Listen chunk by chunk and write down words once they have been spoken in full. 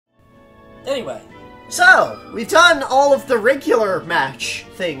Anyway. So, we've done all of the regular match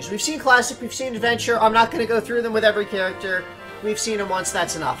things. We've seen Classic, we've seen Adventure. I'm not going to go through them with every character. We've seen them once,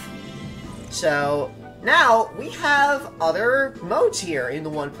 that's enough. So, now we have other modes here in the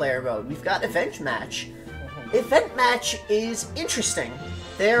one-player mode. We've got Event Match. Event Match is interesting.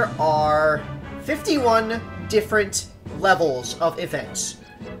 There are 51 different levels of events.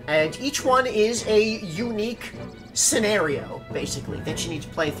 And each one is a unique scenario, basically, that you need to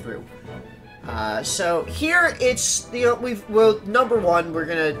play through. So here it's, number one, we're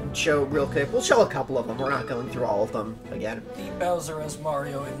gonna show real quick. We'll show a couple of them. We're not going through all of them again. Beat Bowser as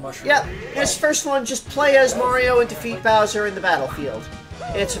Mario in Mushroom. Yeah, this first one, just play as Mario and defeat Bowser in the battlefield.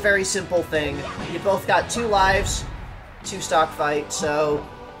 It's a very simple thing. You both got 2 lives, 2 stock fight, so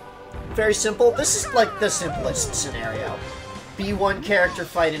very simple. This is like the simplest scenario. Be one character,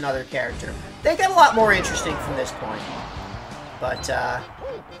 fight another character. They get a lot more interesting from this point. But,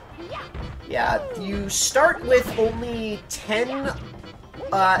 yeah, you start with only 10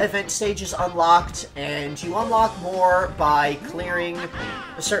 event stages unlocked, and you unlock more by clearing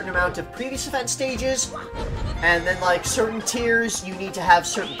a certain amount of previous event stages, and then, like, certain tiers, you need to have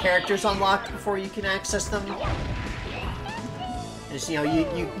certain characters unlocked before you can access them. Just, you know,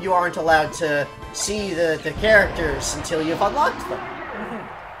 you aren't allowed to see the characters until you've unlocked them.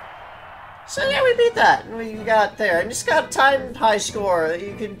 So yeah, we beat that. We got there. And it's got timed high score.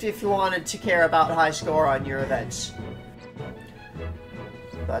 You could, if you wanted to care about high score on your events.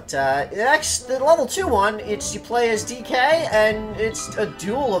 But the level 2 one, it's you play as DK, and it's a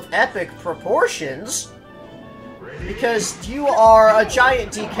duel of epic proportions. Because you are a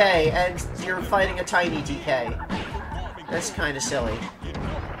giant DK, and you're fighting a tiny DK. That's kind of silly.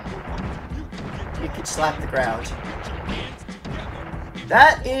 You could slap the ground.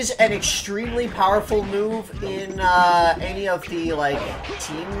 That is an extremely powerful move in any of the, like,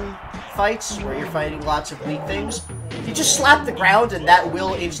 team fights where you're fighting lots of weak things. You just slap the ground and that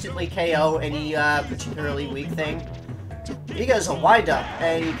will instantly KO any particularly weak thing. He goes a wind-up,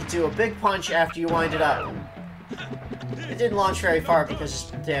 and you can do a big punch after you wind it up. It didn't launch very far because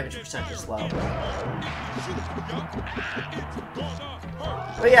his damage percent is low.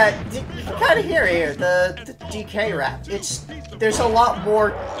 But yeah, you can kind of hear here, the DK rap. There's a lot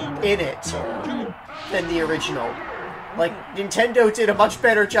more in it than the original. Like, Nintendo did a much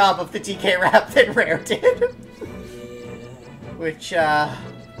better job of the DK rap than Rare did. Which,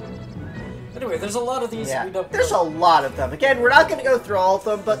 Anyway, there's a lot of these yeah, we don't there's a lot of them. Again, we're not going to go through all of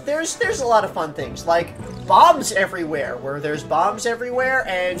them, but there's a lot of fun things. Like, bombs everywhere, where there's bombs everywhere,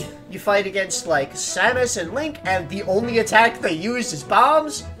 and you fight against, like, Samus and Link, and the only attack they use is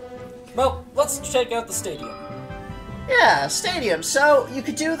bombs. Well, let's check out the stadium. Yeah, stadium. So, you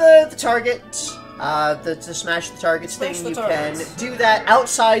could do the target, the smash the targets thing. You can do that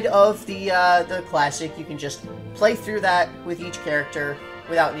outside of the classic. You can just play through that with each character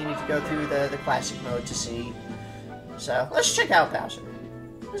without needing to go through the classic mode to see. So, let's check out Bowser.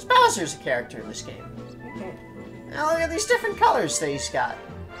 Because Bowser's a character in this game. Now look at these different colors that he's got.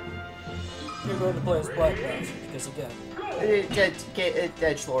 You're going to play as Black Bowser, because again...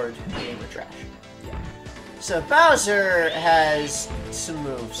 Edgelord game of trash. Yeah. So Bowser has some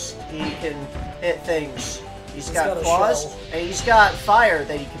moves. He can hit things. He's got claws, and he's got fire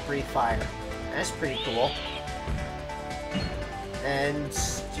that he can breathe fire. That's pretty cool. And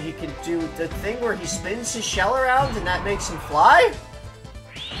he can do the thing where he spins his shell around and that makes him fly?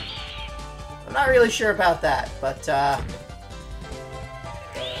 I'm not really sure about that, but,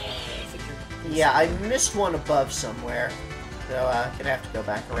 yeah, I missed one above somewhere. So, I'm gonna have to go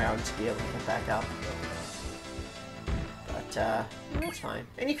back around to be able to get back up. But, that's fine.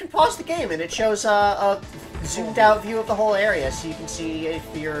 And you can pause the game and it shows a zoomed out view of the whole area, so you can see if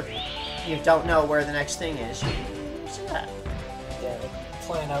you don't know where the next thing is. You can see that. Yeah,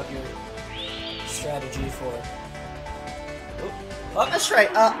 plan out your strategy for... Oh. That's right.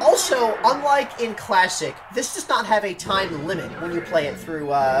 Also, unlike in Classic, this does not have a time limit when you play it through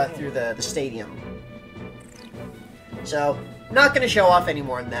the stadium. So, not going to show off any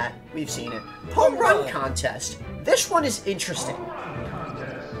more than that. We've seen it. Home run contest. This one is interesting.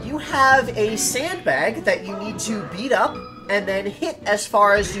 You have a sandbag that you need to beat up and then hit as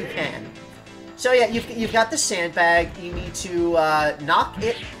far as you can. So yeah, you've got the sandbag, you need to knock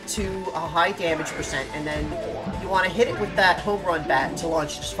it to a high damage percent, and then you want to hit it with that home run bat to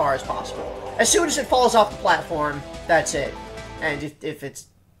launch as far as possible. As soon as it falls off the platform, that's it. And if it's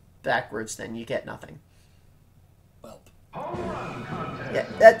backwards, then you get nothing. Well. Yeah,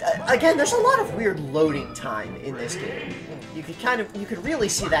 again, there's a lot of weird loading time in this game. You could really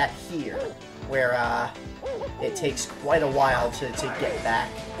see that here, where it takes quite a while to get back.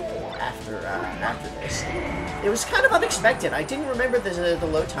 after this. It was kind of unexpected. I didn't remember the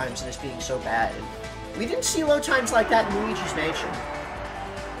load times in this being so bad. We didn't see load times like that in Luigi's Mansion.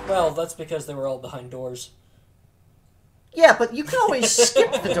 Well, that's because they were all behind doors. Yeah, but you can always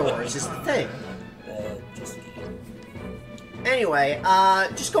skip the doors, is the thing. Just kidding. Anyway,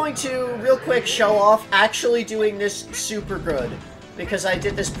 just going to, real quick, show off actually doing this super good. Because I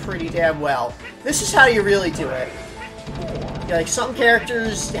did this pretty damn well. This is how you really do it. Like, some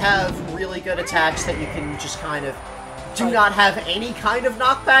characters have really good attacks that you can just kind of do not have any kind of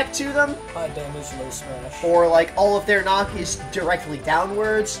knockback to them. High damage, low smash. Or, like, all of their knock is directly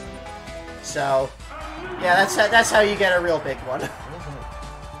downwards. So, yeah, that's how you get a real big one.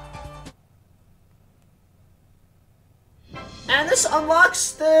 And this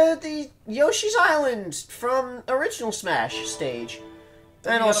unlocks the Yoshi's Island from original Smash stage.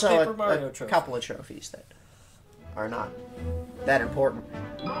 And also a couple of trophies that are not that important.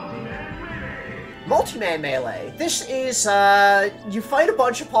 Multi-Man Melee. This is, you fight a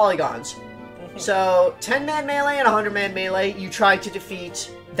bunch of polygons. So, 10-man melee and 100-man melee, you try to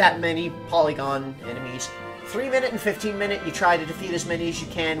defeat that many polygon enemies. 3-minute and 15-minute, you try to defeat as many as you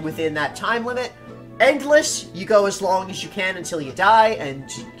can within that time limit. Endless, you go as long as you can until you die,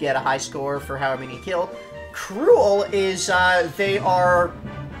 and you get a high score for however many you kill. Cruel is, they are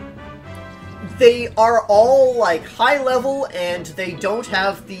all, like, high level, and they don't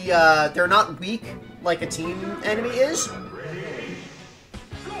have the, they're not weak like a team enemy is.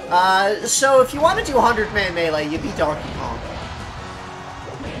 So if you want to do 100-man melee, you beat Donkey Kong.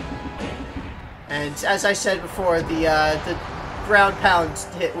 And as I said before, the ground pound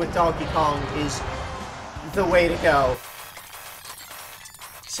hit with Donkey Kong is the way to go.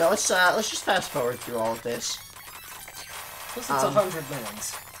 So let's just fast forward through all of this. Plus it's 100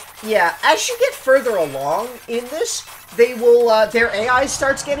 mans. Yeah, as you get further along in this, they will, their AI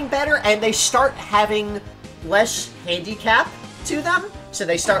starts getting better, and they start having less handicap to them. So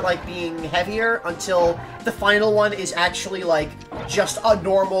they start, like, being heavier until the final one is actually, like, just a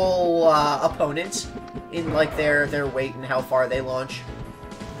normal, opponent in, like, their weight and how far they launch.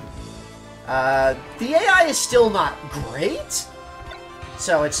 The AI is still not great,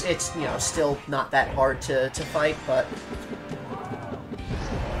 so it's you know, still not that hard to fight, but...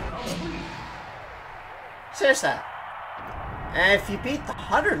 So there's that. And if you beat the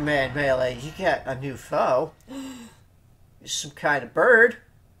 100-man melee, you get a new foe. Some kind of bird.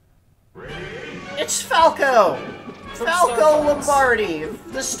 It's Falco! Falco Lombardi,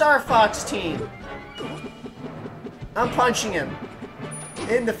 the Star Fox team. I'm punching him.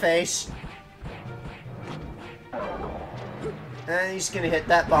 In the face. And he's gonna hit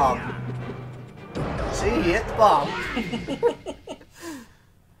that bomb. See, he hit the bomb.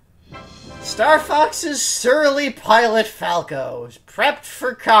 Star Fox's surly pilot Falco is prepped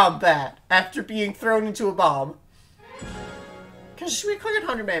for combat after being thrown into a bomb. Because we cleared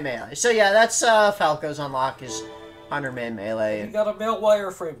 100-man melee. So yeah, that's Falco's unlock is 100-man melee. You got a male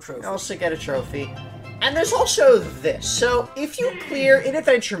wireframe trophy. You also get a trophy. And there's also this. So if you clear in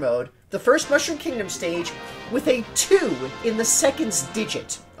adventure mode the first Mushroom Kingdom stage with a 2 in the seconds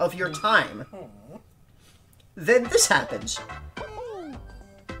digit of your time, then this happens.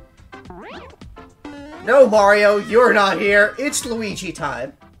 No, Mario, you're not here. It's Luigi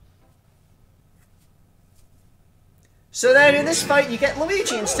time. So then in this fight, you get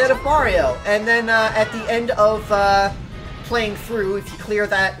Luigi instead of Mario. And then at the end of playing through, if you clear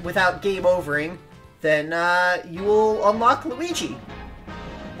that without game overing, then you will unlock Luigi.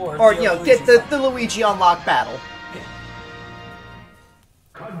 Or you know, get the Luigi unlock battle.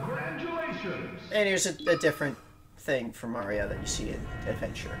 Congratulations! And here's a different thing for Mario that you see in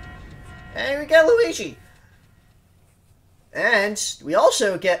Adventure. And we get Luigi. And we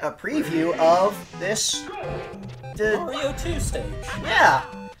also get a preview of this... Mario 2 stage. Yeah.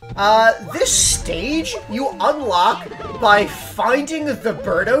 This stage you unlock by finding the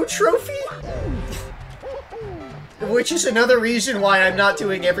Birdo trophy? Which is another reason why I'm not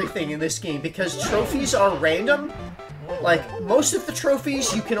doing everything in this game, because trophies are random. Like, most of the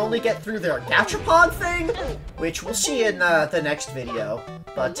trophies you can only get through their gachapon thing, which we'll see in the next video.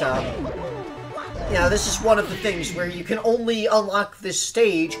 But, you know, this is one of the things where you can only unlock this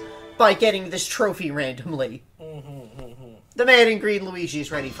stage by getting this trophy randomly. The man in green Luigi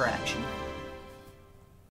is ready for action.